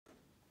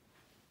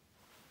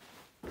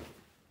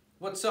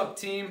What's up,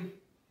 team?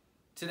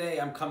 Today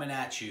I'm coming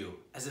at you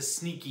as a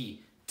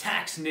sneaky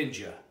tax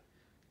ninja.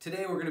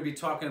 Today we're going to be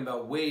talking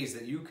about ways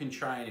that you can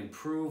try and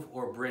improve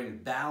or bring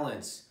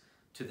balance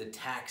to the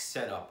tax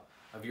setup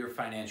of your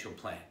financial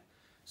plan.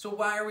 So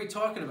why are we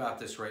talking about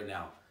this right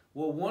now?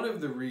 Well, one of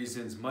the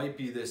reasons might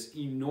be this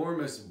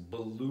enormous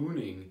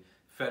ballooning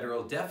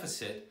federal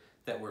deficit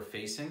that we're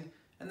facing.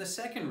 And the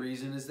second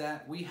reason is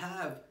that we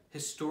have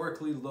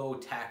historically low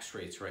tax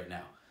rates right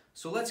now.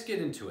 So let's get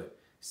into it.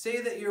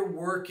 Say that you're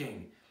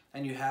working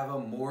and you have a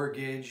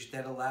mortgage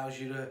that allows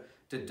you to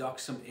deduct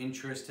some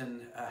interest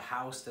and a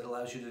house that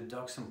allows you to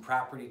deduct some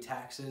property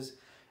taxes.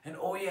 And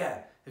oh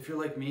yeah, if you're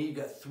like me, you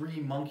got 3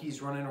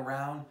 monkeys running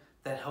around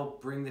that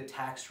help bring the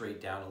tax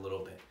rate down a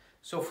little bit.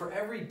 So for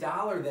every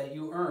dollar that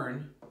you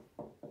earn,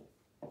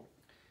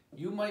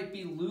 you might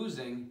be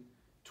losing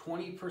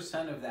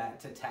 20% of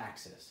that to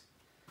taxes.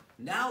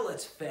 Now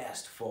let's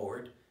fast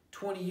forward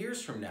 20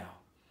 years from now.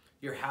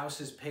 Your house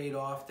is paid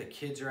off, the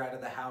kids are out of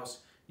the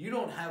house, you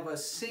don't have a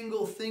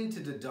single thing to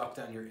deduct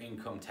on your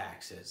income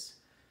taxes.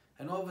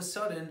 And all of a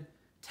sudden,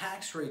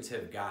 tax rates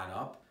have gone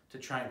up to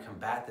try and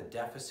combat the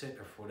deficit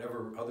or for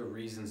whatever other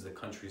reasons the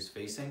country is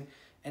facing.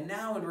 And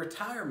now in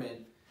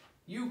retirement,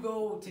 you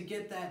go to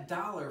get that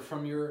dollar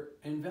from your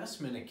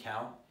investment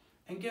account,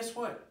 and guess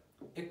what?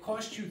 It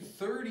costs you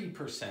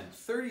 30%,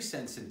 30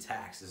 cents in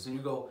taxes. And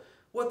you go,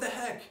 what the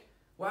heck?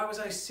 Why was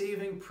I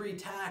saving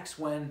pre-tax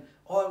when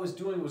all I was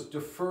doing was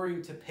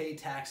deferring to pay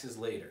taxes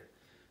later?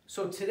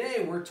 So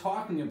today we're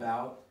talking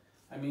about,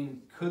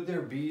 could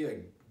there be a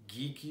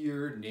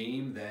geekier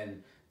name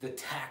than the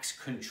tax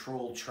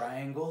control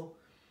triangle?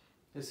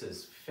 This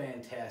is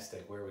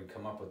fantastic where we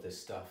come up with this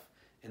stuff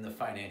in the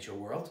financial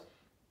world.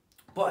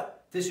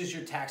 But this is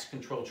your tax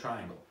control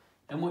triangle.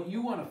 And what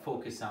you want to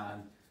focus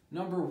on,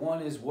 number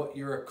one, is what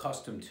you're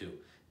accustomed to.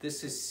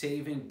 This is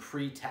saving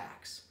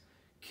pre-tax,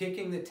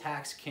 kicking the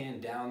tax can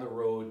down the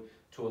road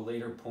to a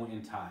later point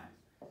in time.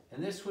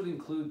 And this would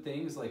include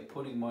things like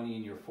putting money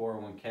in your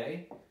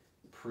 401k,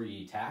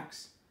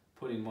 pre-tax,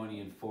 putting money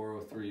in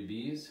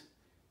 403bs,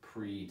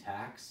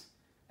 pre-tax,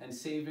 and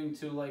saving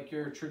to like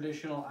your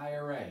traditional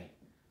IRA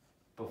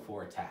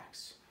before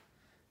tax.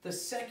 The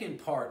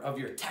second part of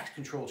your tax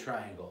control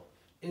triangle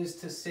is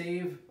to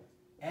save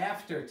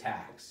after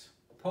tax,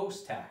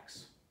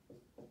 post-tax.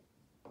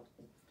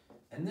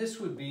 And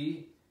this would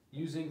be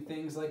using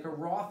things like a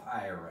Roth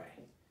IRA,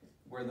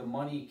 where the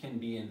money can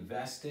be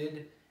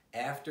invested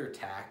after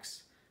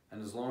tax,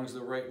 and as long as the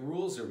right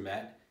rules are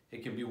met,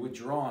 it can be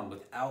withdrawn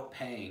without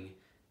paying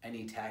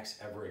any tax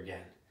ever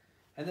again.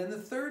 And then the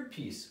third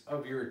piece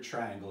of your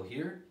triangle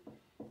here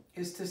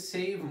is to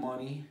save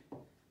money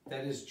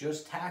that is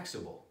just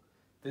taxable.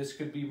 This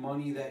could be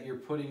money that you're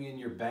putting in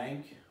your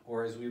bank,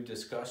 or as we've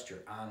discussed,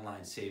 your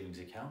online savings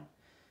account.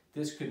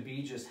 This could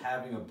be just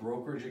having a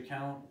brokerage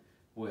account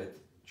with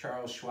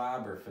Charles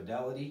Schwab or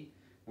Fidelity,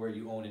 where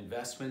you own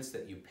investments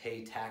that you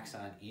pay tax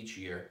on each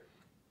year.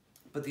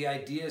 But the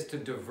idea is to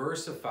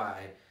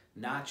diversify,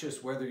 not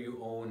just whether you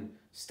own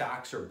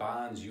stocks or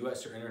bonds,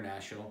 US or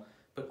international,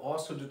 but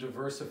also to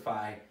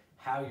diversify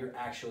how you're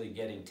actually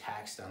getting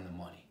taxed on the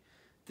money.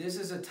 This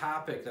is a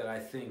topic that I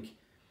think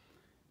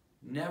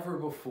never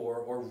before,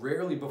 or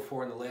rarely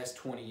before in the last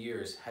 20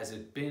 years, has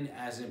it been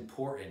as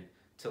important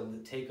to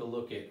take a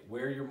look at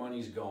where your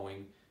money's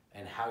going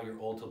and how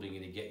you're ultimately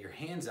going to get your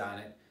hands on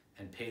it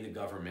and pay the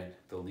government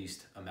the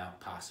least amount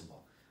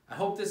possible. I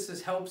hope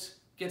this helps,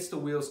 gets the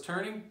wheels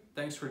turning.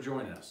 Thanks for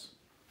joining us.